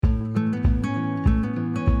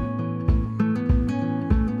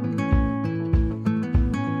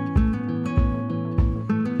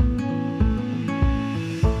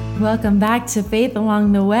Welcome back to Faith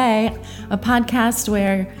Along the Way, a podcast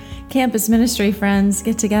where campus ministry friends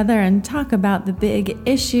get together and talk about the big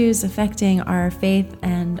issues affecting our faith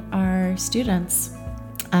and our students.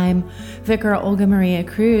 I'm Vicar Olga-Maria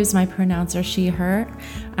Cruz. My pronouns are she, her.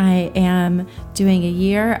 I am doing a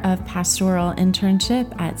year of pastoral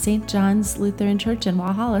internship at St. John's Lutheran Church in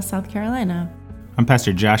Walhalla, South Carolina. I'm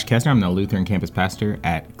Pastor Josh Kessner. I'm the Lutheran campus pastor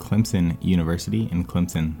at Clemson University in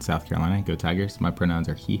Clemson, South Carolina. Go Tigers. My pronouns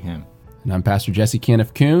are he, him. And I'm Pastor Jesse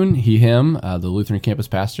Caniff-Kuhn, he, him, the Lutheran campus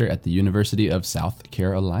pastor at the University of South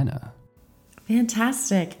Carolina.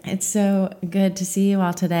 Fantastic. It's so good to see you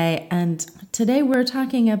all today. And today we're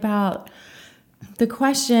talking about the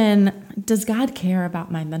question, does God care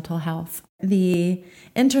about my mental health? The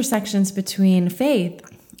intersections between faith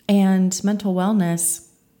and mental wellness.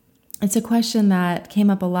 It's a question that came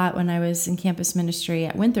up a lot when I was in campus ministry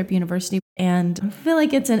at Winthrop University, and I feel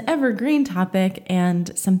like it's an evergreen topic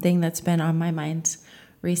and something that's been on my mind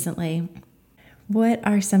recently. What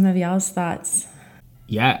are some of y'all's thoughts?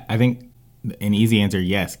 Yeah, I think an easy answer,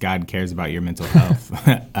 yes, God cares about your mental health.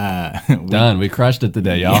 Done. We crushed it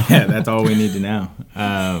today, y'all. Yeah, that's all we need to know.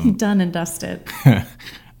 Done and dusted.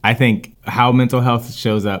 I think how mental health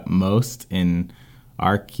shows up most in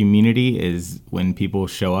our community is when people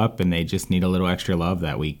show up and they just need a little extra love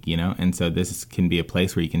that week, you know? And so this can be a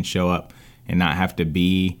place where you can show up and not have to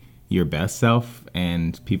be your best self,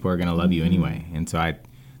 and people are going to love you anyway. And so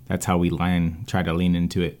that's how we try to lean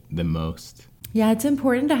into it the most. Yeah, it's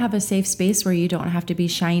important to have a safe space where you don't have to be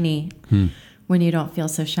shiny when you don't feel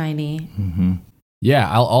so shiny. Mm-hmm. Yeah,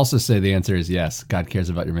 I'll also say the answer is yes. God cares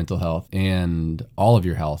about your mental health and all of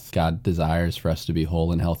your health. God desires for us to be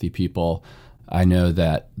whole and healthy people. I know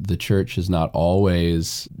that the church has not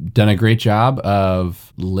always done a great job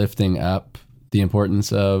of lifting up the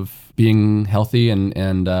importance of being healthy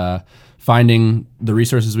and finding the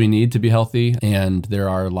resources we need to be healthy. And there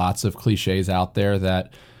are lots of cliches out there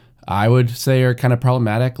that I would say are kind of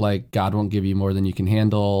problematic, like God won't give you more than you can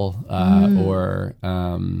handle, or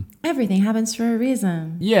everything happens for a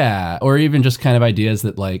reason. Yeah, or even just kind of ideas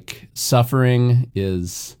that like suffering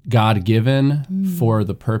is God-given for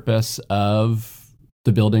the purpose of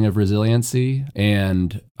the building of resiliency.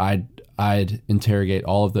 And I'd interrogate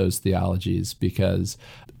all of those theologies, because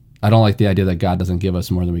I don't like the idea that God doesn't give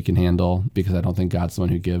us more than we can handle, because I don't think God's the one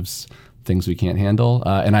who gives things we can't handle.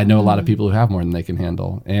 And I know a lot of people who have more than they can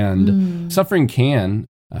handle. And suffering can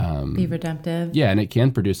be redemptive. Yeah, and it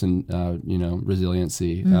can produce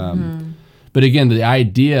resiliency. But again, the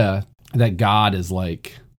idea that God is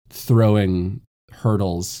like throwing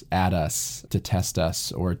hurdles at us to test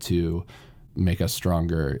us or to make us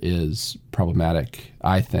stronger is problematic,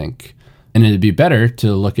 I think. And it'd be better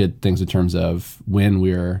to look at things in terms of when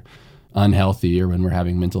we're unhealthy or when we're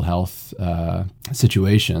having mental health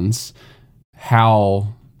situations.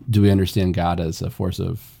 How do we understand God as a force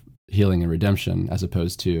of healing and redemption, as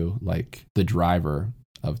opposed to like the driver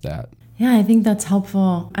of that? Yeah, I think that's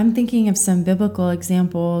helpful. I'm thinking of some biblical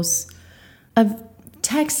examples of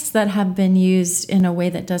texts that have been used in a way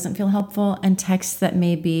that doesn't feel helpful, and texts that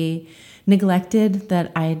may be neglected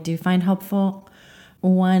that I do find helpful.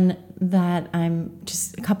 One that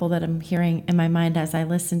a couple that I'm hearing in my mind as I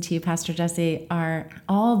listen to you, Pastor Jesse, are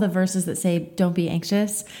all the verses that say, don't be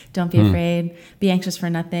anxious, don't be afraid, be anxious for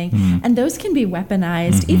nothing. And those can be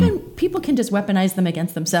weaponized. Even people can just weaponize them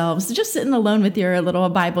against themselves. Just sitting alone with your little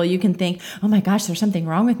Bible, you can think, oh my gosh, there's something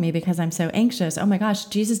wrong with me because I'm so anxious. Oh my gosh,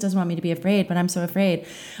 Jesus doesn't want me to be afraid, but I'm so afraid.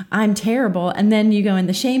 I'm terrible. And then you go in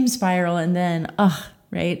the shame spiral, and then,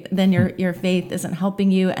 right? Then your faith isn't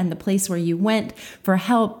helping you, and the place where you went for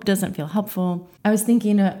help doesn't feel helpful. I was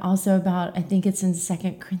thinking also about, I think it's in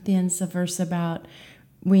 2 Corinthians, a verse about,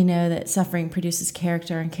 we know that suffering produces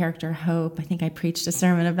character, and character hope. I think I preached a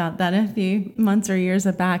sermon about that a few months or years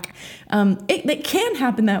back. It can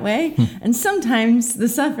happen that way. And sometimes the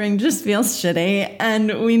suffering just feels shitty,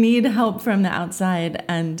 and we need help from the outside.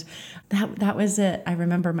 And that was it. I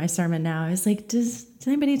remember my sermon now. I was like, Does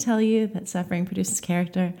anybody tell you that suffering produces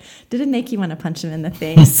character? Did it make you want to punch him in the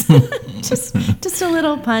face? just a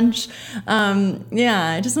little punch.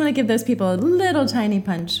 I just want to give those people a little tiny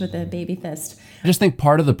punch with a baby fist. I just think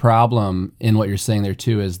part of the problem in what you're saying there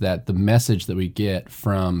too is that the message that we get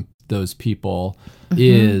from those people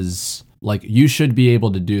is like, you should be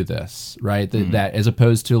able to do this, right? That as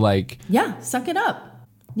opposed to like, yeah, suck it up.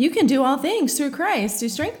 You can do all things through Christ who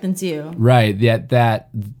strengthens you. Right. That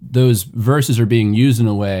those verses are being used in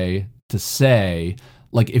a way to say,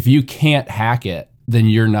 like, if you can't hack it, then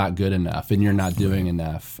you're not good enough and you're not doing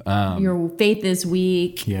enough. Your faith is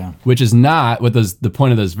weak. Yeah. Which is not what the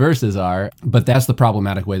point of those verses are, but that's the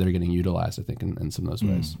problematic way they're getting utilized, I think, in some of those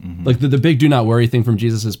ways. Mm-hmm. Like the big do not worry thing from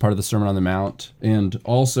Jesus is part of the Sermon on the Mount, and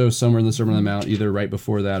also somewhere in the Sermon on the Mount, either right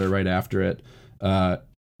before that or right after it,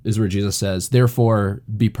 is where Jesus says, therefore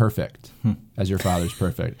be perfect as your Father's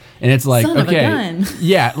perfect. And it's like, Son of a okay, gun.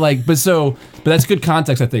 yeah, like, but that's good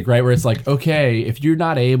context, I think, right? Where it's like, okay, if you're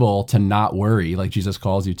not able to not worry like Jesus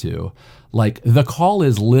calls you to, like the call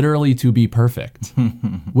is literally to be perfect,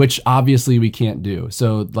 which obviously we can't do.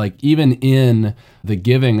 So like even in the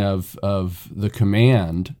giving of the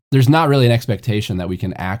command, there's not really an expectation that we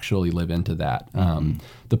can actually live into that.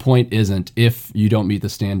 The point isn't if you don't meet the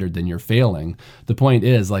standard, then you're failing. The point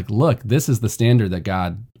is like, look, this is the standard that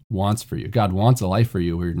God wants for you. God wants a life for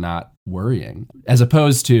you where you're not worrying, as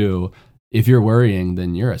opposed to if you're worrying,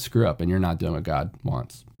 then you're a screw up and you're not doing what God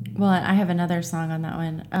wants. Well, I have another song on that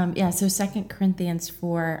one. So 2 Corinthians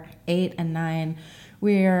 4, 8 and 9,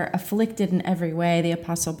 we're afflicted in every way, the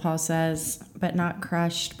Apostle Paul says, but not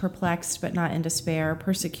crushed, perplexed, but not in despair,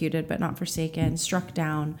 persecuted, but not forsaken, struck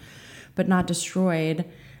down, but not destroyed.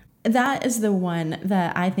 That is the one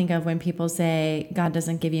that I think of when people say God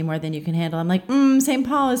doesn't give you more than you can handle. I'm like, St.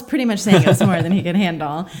 Paul is pretty much saying it's more than he can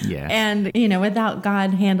handle. Yeah. And, without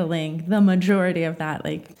God handling the majority of that,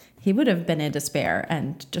 like he would have been in despair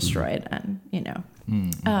and destroyed and,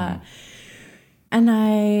 and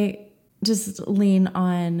I just lean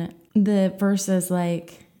on the verses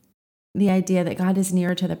like the idea that God is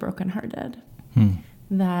near to the brokenhearted,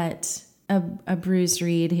 that a bruised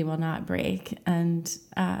reed he will not break, and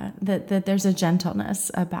that there's a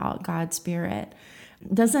gentleness about God's Spirit.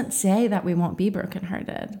 It doesn't say that we won't be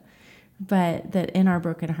brokenhearted, but that in our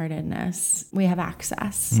brokenheartedness we have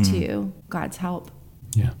access to God's help.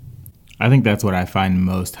 Yeah. I think that's what I find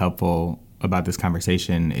most helpful about this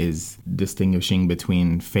conversation is distinguishing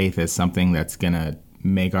between faith as something that's going to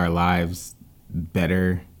make our lives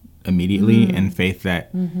better immediately and faith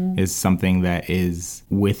that is something that is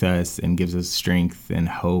with us and gives us strength and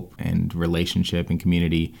hope and relationship and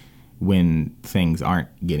community when things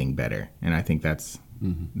aren't getting better. And I think that's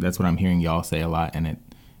what I'm hearing y'all say a lot, and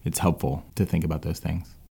it's helpful to think about those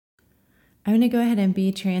things. I'm going to go ahead and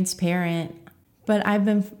be transparent, but I've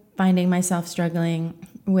been finding myself struggling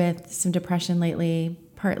with some depression lately,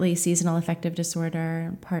 partly seasonal affective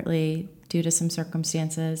disorder, partly due to some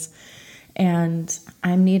circumstances. And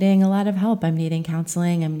I'm needing a lot of help. I'm needing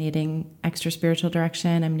counseling. I'm needing extra spiritual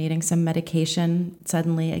direction. I'm needing some medication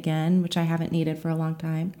suddenly again, which I haven't needed for a long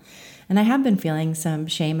time. And I have been feeling some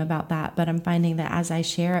shame about that, but I'm finding that as I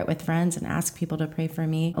share it with friends and ask people to pray for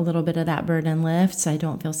me, a little bit of that burden lifts. I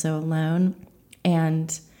don't feel so alone.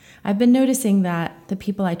 And I've been noticing that the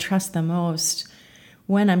people I trust the most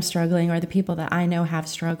when I'm struggling are the people that I know have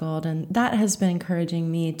struggled. And that has been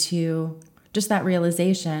encouraging me to just that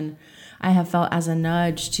realization I have felt as a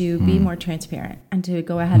nudge to be more transparent and to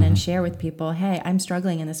go ahead and share with people, hey, I'm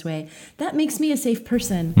struggling in this way. That makes me a safe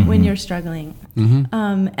person when you're struggling.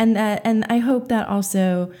 And I hope that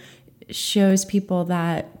also shows people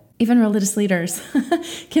that even religious leaders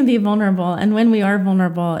can be vulnerable. And when we are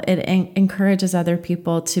vulnerable, it encourages other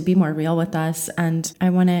people to be more real with us. And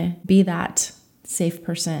I want to be that safe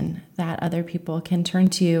person that other people can turn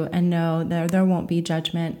to and know that there won't be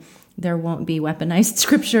judgment. There won't be weaponized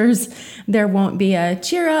scriptures. There won't be a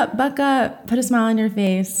cheer up, buck up, put a smile on your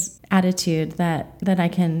face attitude that I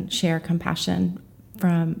can share compassion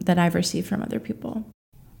from that I've received from other people.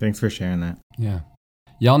 Thanks for sharing that. Yeah.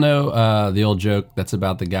 Y'all know the old joke that's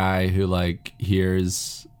about the guy who like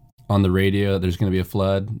hears on the radio there's going to be a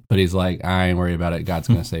flood, but he's like, I ain't worried about it. God's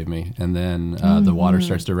going to save me. And then the water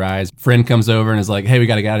starts to rise. Friend comes over and is like, hey, we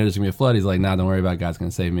got to get out of here. There's going to be a flood. He's like, nah, don't worry about it. God's going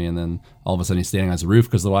to save me. And then all of a sudden he's standing on his roof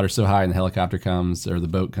because the water's so high and the helicopter comes or the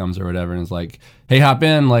boat comes or whatever. And it's like, hey, hop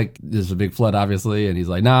in. Like there's a big flood, obviously. And he's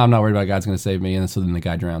like, nah, I'm not worried about it. God's going to save me. And so then the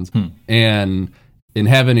guy drowns. And in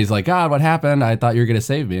heaven, he's like, God, what happened? I thought you were going to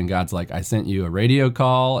save me. And God's like, I sent you a radio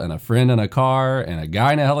call and a friend in a car and a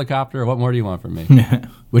guy in a helicopter. What more do you want from me?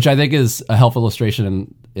 Which I think is a helpful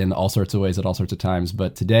illustration in all sorts of ways at all sorts of times.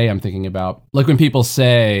 But today I'm thinking about, like when people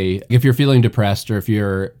say, if you're feeling depressed or if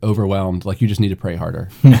you're overwhelmed, like you just need to pray harder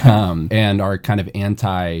and are kind of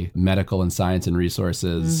anti-medical and science and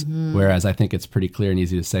resources. Whereas I think it's pretty clear and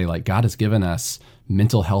easy to say, like, God has given us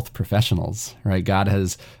mental health professionals, right? God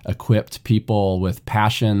has equipped people with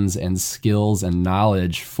passions and skills and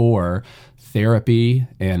knowledge for therapy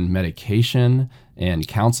and medication and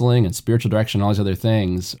counseling and spiritual direction, all these other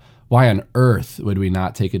things. Why on earth would we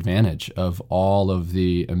not take advantage of all of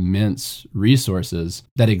the immense resources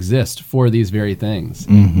that exist for these very things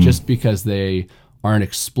just because they aren't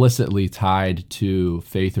explicitly tied to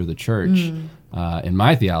faith or the church, in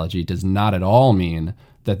my theology, does not at all mean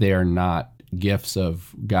that they are not gifts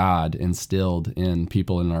of God instilled in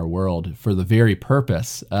people in our world for the very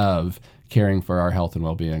purpose of caring for our health and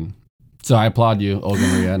well-being. So I applaud you,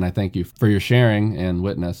 Olga-Maria, and I thank you for your sharing and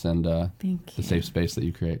witness and the safe space that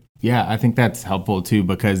you create. Yeah, I think that's helpful too,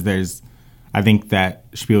 because I think that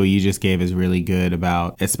spiel you just gave is really good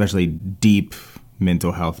about especially deep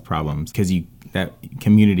mental health problems, because that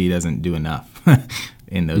community doesn't do enough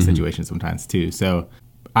in those situations sometimes too. So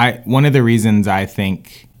one of the reasons I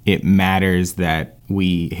think it matters that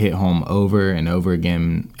we hit home over and over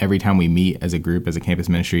again every time we meet as a group, as a campus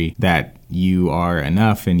ministry, that you are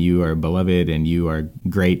enough and you are beloved and you are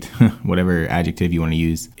great, whatever adjective you want to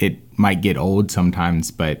use. It might get old sometimes,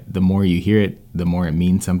 but the more you hear it, the more it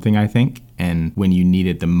means something, I think. And when you need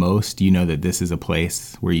it the most, you know that this is a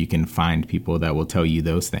place where you can find people that will tell you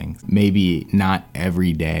those things. Maybe not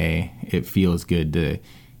every day it feels good to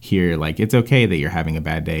hear, like, it's okay that you're having a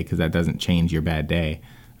bad day, because that doesn't change your bad day.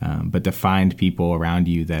 But to find people around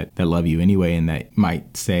you that love you anyway, and that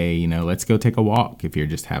might say, let's go take a walk if you're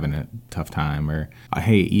just having a tough time, or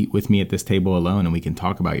hey, eat with me at this table alone and we can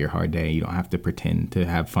talk about your hard day. You don't have to pretend to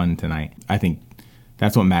have fun tonight. I think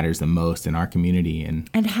that's what matters the most in our community. And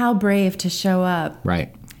how brave to show up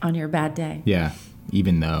right on your bad day. Yeah,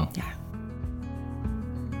 even though. Yeah.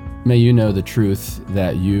 May you know the truth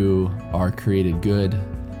that you are created good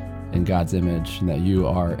in God's image and that you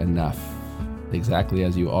are enough. Exactly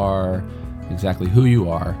as you are, exactly who you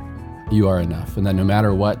are enough. And that no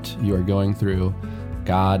matter what you are going through,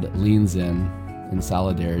 God leans in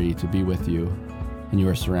solidarity to be with you, and you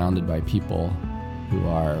are surrounded by people who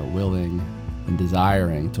are willing and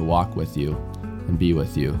desiring to walk with you and be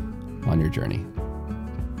with you on your journey.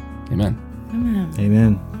 Amen. Amen.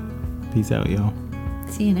 Amen. Peace out, y'all.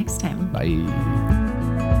 See you next time. Bye.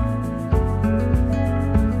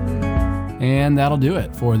 And that'll do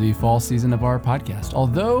it for the fall season of our podcast.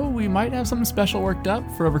 Although we might have something special worked up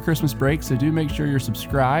for over Christmas break, so do make sure you're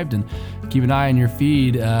subscribed and keep an eye on your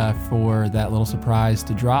feed for that little surprise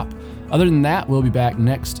to drop. Other than that, we'll be back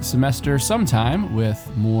next semester sometime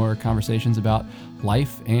with more conversations about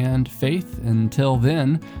life and faith. Until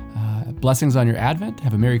then, blessings on your Advent.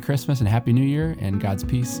 Have a Merry Christmas and Happy New Year, and God's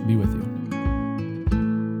peace be with you.